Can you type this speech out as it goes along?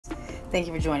Thank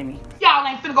you for joining me. Y'all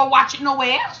ain't finna go watch it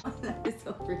nowhere else. It's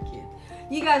so freaking.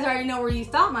 You guys already know where you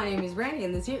stop. My name is Brandy,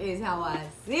 and this here is how I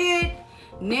see it.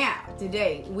 Now,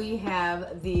 today we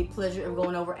have the pleasure of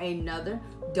going over another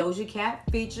Doja Cat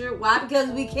feature. Why?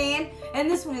 Because we can.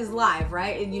 And this one is live,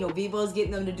 right? And you know, Vivo's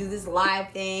getting them to do this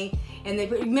live thing. And they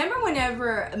remember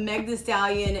whenever Meg Thee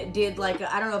Stallion did like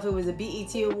I don't know if it was a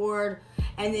BET award,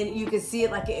 and then you could see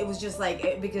it like it was just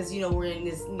like, because you know we're in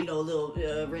this little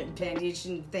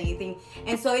plantation thing.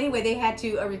 And so anyway, they had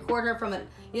to record her from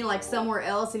like somewhere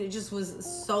else, and it just was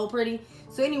so pretty.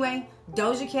 So anyway,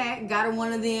 Doja Cat got her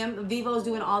one of them. Vivo's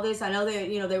doing all this. I know that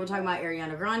they were talking about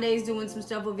Ariana Grande's doing some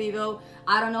stuff with Vivo.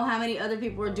 I don't know how many other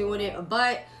people are doing it,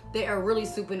 but they are really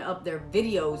souping up their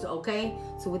videos, okay?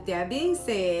 So with that being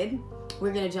said,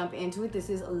 we're gonna jump into it. This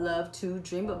is Love to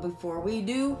Dream, but before we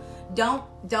do, don't,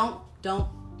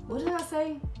 what did I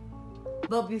say?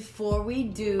 But before we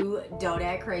do, don't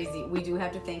act crazy. We do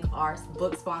have to thank our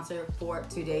book sponsor for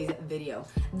today's video.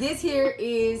 This here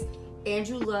is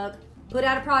Andrew Luck. Put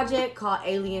out a project called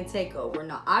Alien Takeover.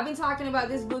 Now, I've been talking about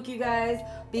this book, you guys,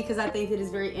 because I think it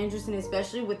is very interesting,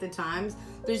 especially with the times.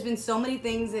 There's been so many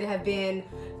things that have been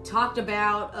talked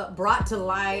about, brought to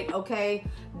light, okay?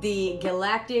 The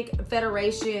Galactic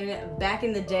Federation, back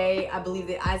in the day, I believe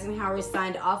that Eisenhower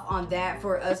signed off on that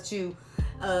for us to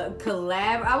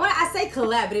collab. I say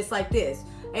collab, but it's like this.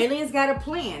 Aliens got a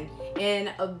plan. And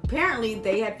apparently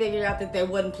they had figured out that they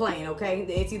wasn't playing, okay?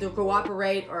 It's either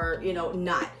cooperate or,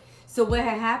 not. So what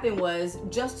had happened was,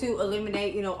 just to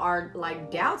eliminate, our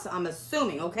doubts, I'm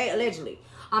assuming, okay, allegedly,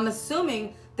 I'm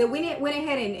assuming that we went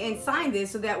ahead and signed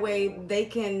this so that way they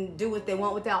can do what they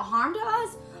want without harm to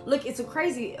us. Look, it's a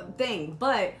crazy thing,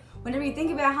 but whenever you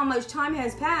think about how much time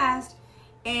has passed,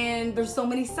 and there's so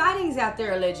many sightings out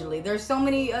there allegedly, there's so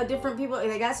many different people,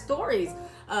 they got stories.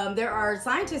 There are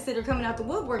scientists that are coming out the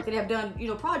woodwork that have done,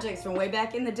 projects from way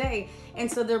back in the day.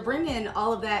 And so they're bringing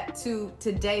all of that to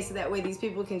today so that way these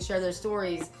people can share their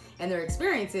stories and their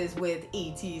experiences with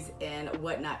ETs and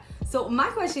whatnot. So my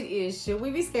question is, should we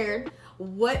be scared?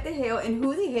 What the hell and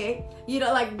who the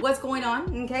heck, what's going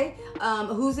on, okay?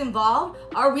 Who's involved?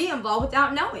 Are we involved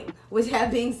without knowing? With that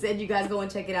being said, you guys go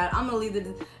and check it out. I'm going to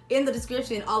leave in the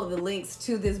description all of the links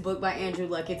to this book by Andrew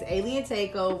Luck. It's Alien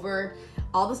Takeover.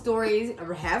 All the stories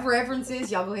have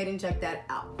references. Y'all go ahead and check that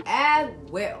out as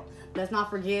well. Let's not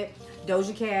forget,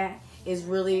 Doja Cat is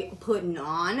really putting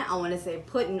on. I want to say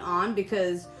putting on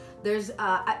because there's,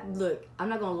 look, I'm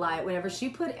not going to lie. Whenever she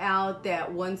put out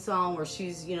that one song where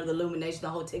she's, the Illumination, the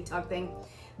whole TikTok thing,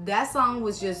 that song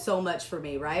was just so much for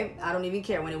me, right? I don't even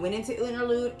care. When it went into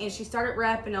interlude and she started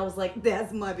rapping, I was like,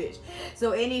 that's my bitch.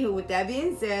 So anywho, with that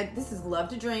being said, this is Love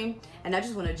to Dream. And I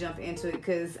just want to jump into it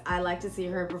because I like to see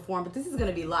her perform. But this is going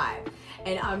to be live.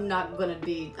 And I'm not going to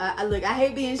be, look, I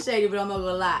hate being shady, but I'm not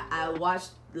going to lie. I watched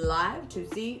live to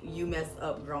see you mess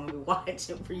up, girl. I'm going to be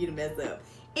watching for you to mess up.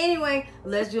 Anyway,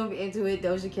 let's jump into it.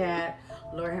 Doja Cat,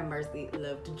 Lord have mercy,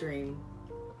 Love to Dream.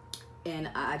 And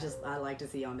I like to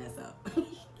see y'all mess up.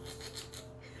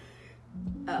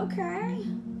 Okay.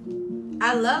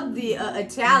 I love the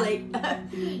italic.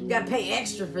 You gotta pay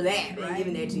extra for that. Right?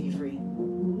 Giving that to you free.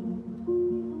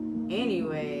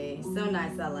 Anyway, so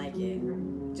nice. I like it.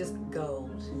 Just gold.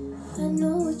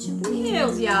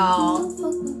 Heels,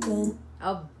 y'all.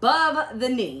 Above the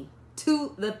knee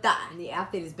to the thigh. The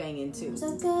outfit is banging too.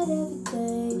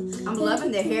 I'm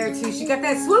loving the hair too. She got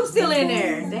that swoop still in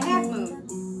there. The half moon.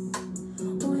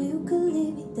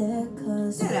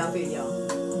 That outfit, y'all.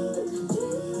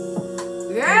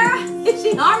 Girl,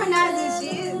 she harmonizes.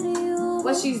 She is.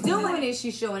 What she's doing is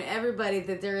she's showing everybody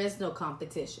that there is no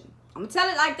competition. I'm gonna tell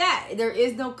it like that. There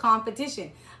is no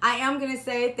competition. I am gonna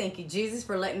say thank you, Jesus,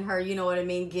 for letting her,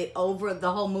 get over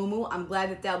the whole moo-moo. I'm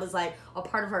glad that was like a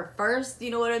part of her first,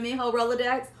 whole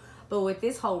Rolodex. But with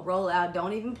this whole rollout,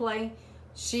 don't even play.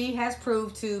 She has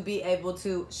proved to be able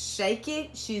to shake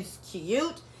it. She's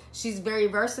cute. She's very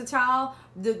versatile.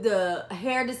 The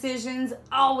hair decisions,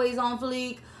 always on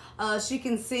fleek. She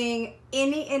can sing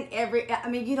any and every,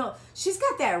 she's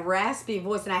got that raspy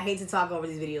voice, and I hate to talk over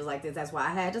these videos like this. That's why I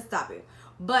had to stop it.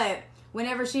 But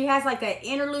whenever she has like an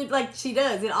interlude, like she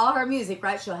does in all her music,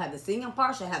 right? She'll have the singing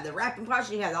part, she'll have the rapping part,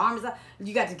 she'll have the harmonies.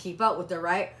 You got to keep up with her,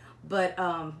 right? But,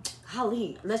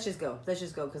 Holly, let's just go,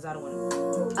 because I don't want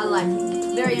to, I like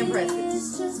it. Very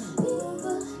impressive.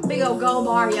 Big old gold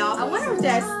bar, y'all. I wonder if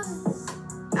that's,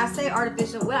 I say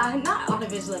artificial, well, not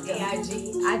artificial, like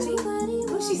IG.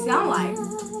 What she sound like?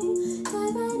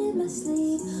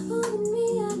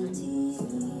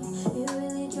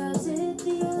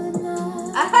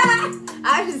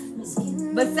 I just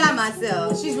beside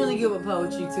myself. She's really good with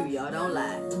poetry too, y'all. Don't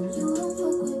lie.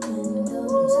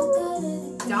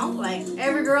 Don't play.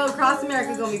 Every girl across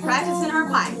America is going to be practicing her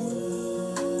pipes.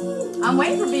 I'm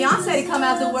waiting for Beyonce to come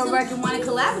out the woodwork and want to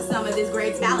collab with some of this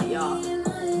great talent, y'all.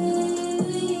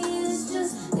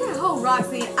 That whole rock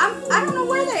scene, I don't know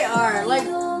where they are. Like,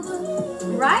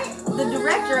 right? The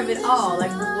director of it all.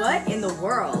 Like, what in the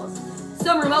world?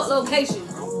 Some remote location.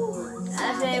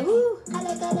 I said, whoo.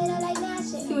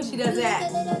 See what she does at.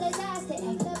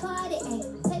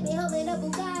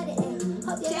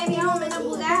 Take me home in a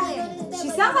Bugatti. She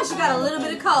sounds like she got a little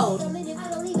bit of cold.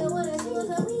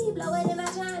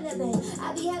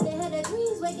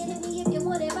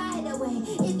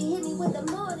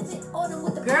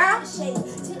 Girl,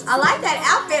 I like that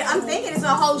outfit. I'm thinking it's a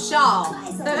whole shawl.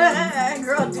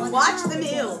 Girl, watch the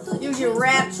heel. You get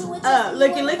wrapped up.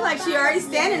 Look, you look like she already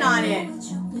standing on it.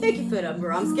 Pick your foot up,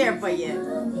 girl. I'm scared for you.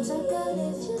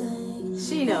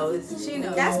 She knows. She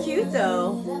knows. That's cute,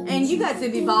 though. And you got to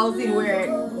be ballsy to wear it.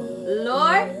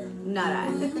 Lord, not I.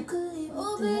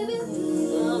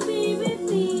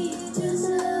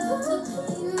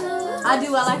 I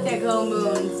do. I like that gold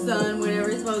moon, sun, whatever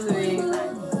it's supposed to be.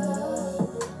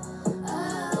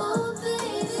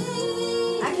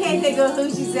 I can't think of who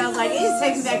she sounds like. It just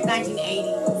takes me back to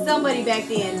 1980. Somebody back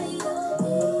then.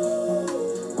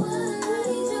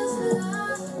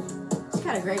 She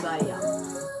got a great body, y'all.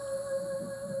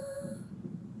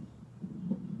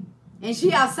 And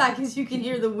she outside because you can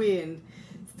hear the wind.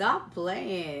 Stop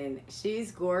playing.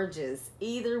 She's gorgeous.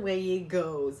 Either way it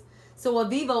goes. So a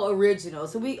Vivo original.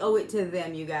 So we owe it to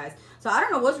them, you guys. So I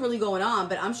don't know what's really going on,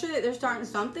 but I'm sure that they're starting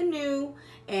something new.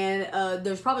 And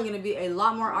there's probably going to be a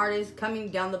lot more artists coming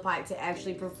down the pipe to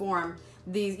actually perform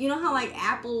these. You know how like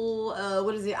Apple,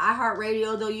 what is it,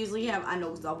 iHeartRadio, they'll usually have. I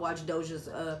know because I watch Doja's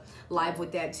live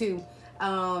with that too.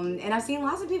 And I've seen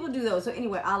lots of people do those. So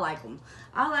anyway, I like them.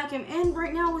 I like them. And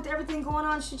right now with everything going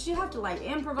on, you have to like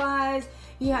improvise.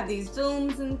 You have these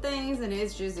Zooms and things, and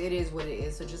it's just, it is what it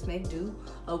is. So just make do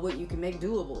of what you can make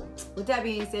doable. With that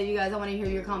being said, you guys, I want to hear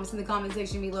your comments in the comment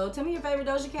section below. Tell me your favorite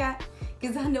Doja Cat,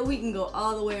 because I know we can go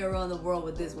all the way around the world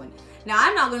with this one. Now,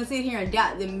 I'm not going to sit here and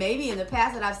doubt that maybe in the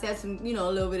past that I've said some, you know,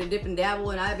 a little bit of dip and dabble,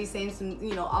 and I'd be saying some,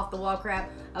 you know, off the wall crap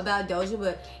about Doja,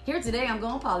 but here today I'm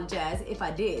going to apologize if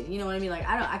I did. You know what I mean? Like,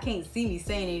 I can't see me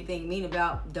saying anything mean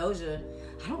about Doja.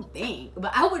 I don't think,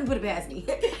 but I wouldn't put it past me.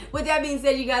 With that being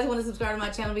said, you guys want to subscribe to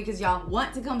my channel because y'all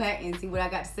want to come back and see what I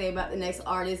got to say about the next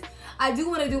artist. I do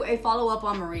want to do a follow-up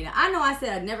on Marina. I know I said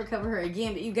I'd never cover her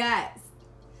again, but you guys,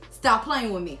 stop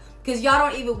playing with me. Because y'all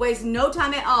don't even waste no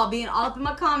time at all being all up in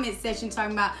my comment section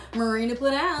talking about Marina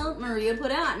put out, Maria put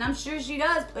out. And I'm sure she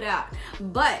does put out.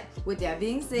 But with that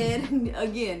being said,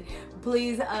 again,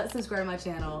 please subscribe to my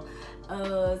channel.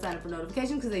 Sign up for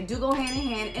notifications because they do go hand in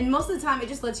hand. And most of the time, it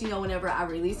just lets you know whenever I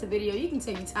release a video. You can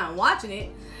take your time watching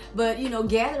it. But, you know,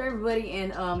 gather everybody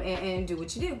and do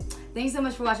what you do. Thank you so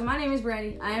much for watching. My name is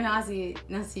Brandy. I am how I see it.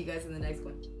 And I'll see you guys in the next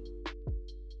one.